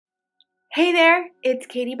Hey there, it's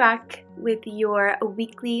Katie back with your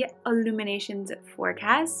weekly Illuminations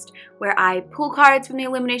forecast, where I pull cards from the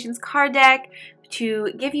Illuminations card deck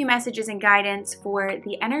to give you messages and guidance for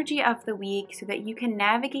the energy of the week so that you can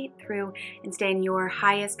navigate through and stay in your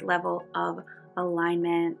highest level of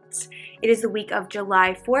alignment. It is the week of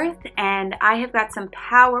July 4th, and I have got some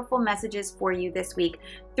powerful messages for you this week.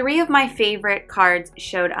 3 of my favorite cards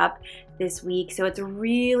showed up this week, so it's a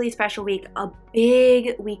really special week, a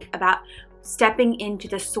big week about stepping into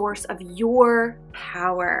the source of your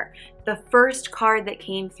power. The first card that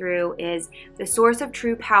came through is the source of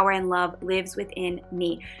true power and love lives within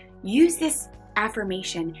me. Use this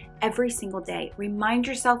affirmation every single day. Remind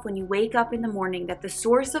yourself when you wake up in the morning that the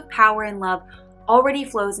source of power and love already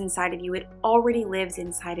flows inside of you. It already lives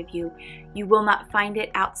inside of you. You will not find it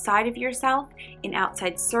outside of yourself, in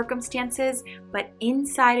outside circumstances, but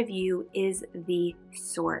inside of you is the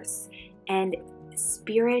source. And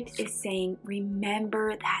Spirit is saying,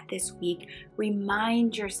 remember that this week.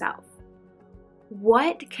 Remind yourself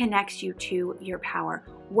what connects you to your power,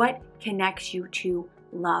 what connects you to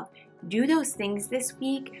love. Do those things this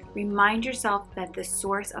week. Remind yourself that the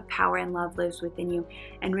source of power and love lives within you.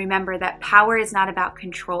 And remember that power is not about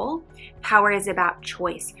control. Power is about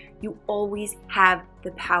choice. You always have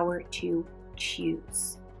the power to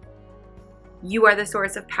choose. You are the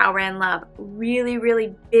source of power and love. Really,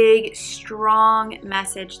 really big, strong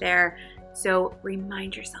message there. So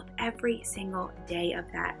remind yourself every single day of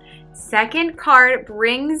that. Second card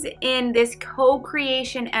brings in this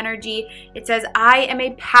co-creation energy. It says, I am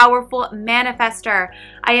a powerful manifester.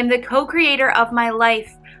 I am the co-creator of my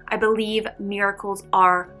life. I believe miracles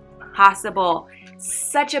are possible.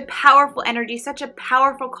 Such a powerful energy, such a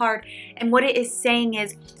powerful card. And what it is saying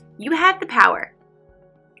is, you have the power.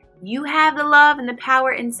 You have the love and the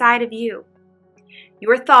power inside of you.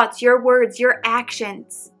 Your thoughts, your words, your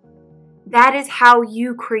actions. That is how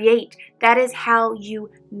you create. That is how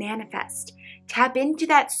you manifest. Tap into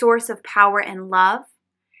that source of power and love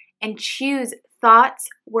and choose thoughts,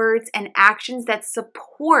 words, and actions that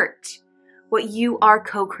support what you are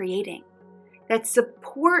co-creating, that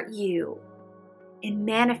support you in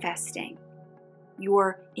manifesting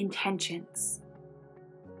your intentions.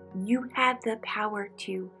 You have the power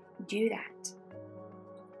to do that.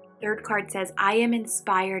 Third card says, I am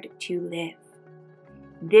inspired to live.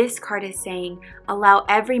 This card is saying, allow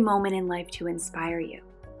every moment in life to inspire you.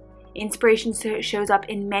 Inspiration shows up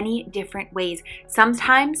in many different ways.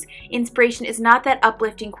 Sometimes inspiration is not that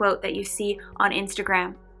uplifting quote that you see on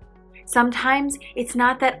Instagram. Sometimes it's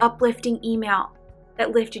not that uplifting email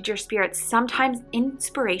that lifted your spirits. Sometimes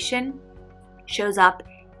inspiration shows up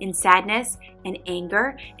in sadness and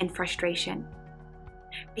anger and frustration,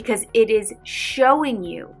 because it is showing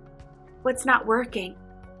you what's not working.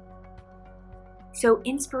 So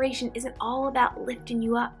inspiration isn't all about lifting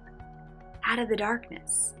you up out of the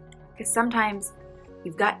darkness, because sometimes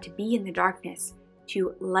you've got to be in the darkness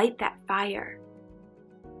to light that fire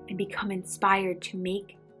and become inspired to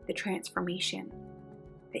make the transformation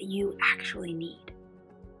that you actually need.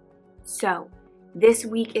 So this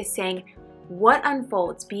week is saying, what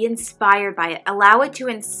unfolds, be inspired by it. Allow it to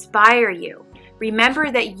inspire you.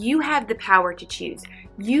 Remember that you have the power to choose.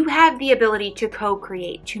 You have the ability to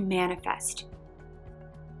co-create, to manifest.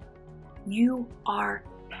 You are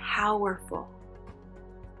powerful.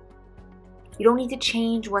 You don't need to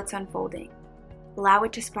change what's unfolding. Allow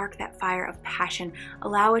it to spark that fire of passion.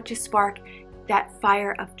 Allow it to spark that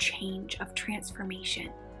fire of change, of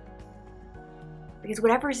transformation. Because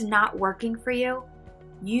whatever is not working for you,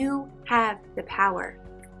 you have the power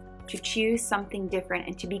to choose something different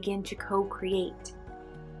and to begin to co-create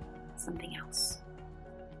something else.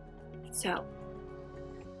 So,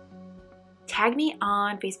 tag me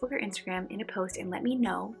on Facebook or Instagram in a post and let me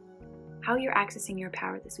know how you're accessing your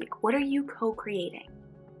power this week. What are you co-creating?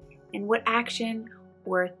 And what action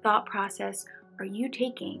or thought process are you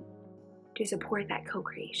taking to support that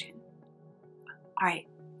co-creation? All right,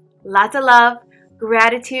 lots of love,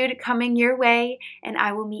 gratitude coming your way, and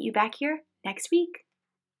I will meet you back here next week.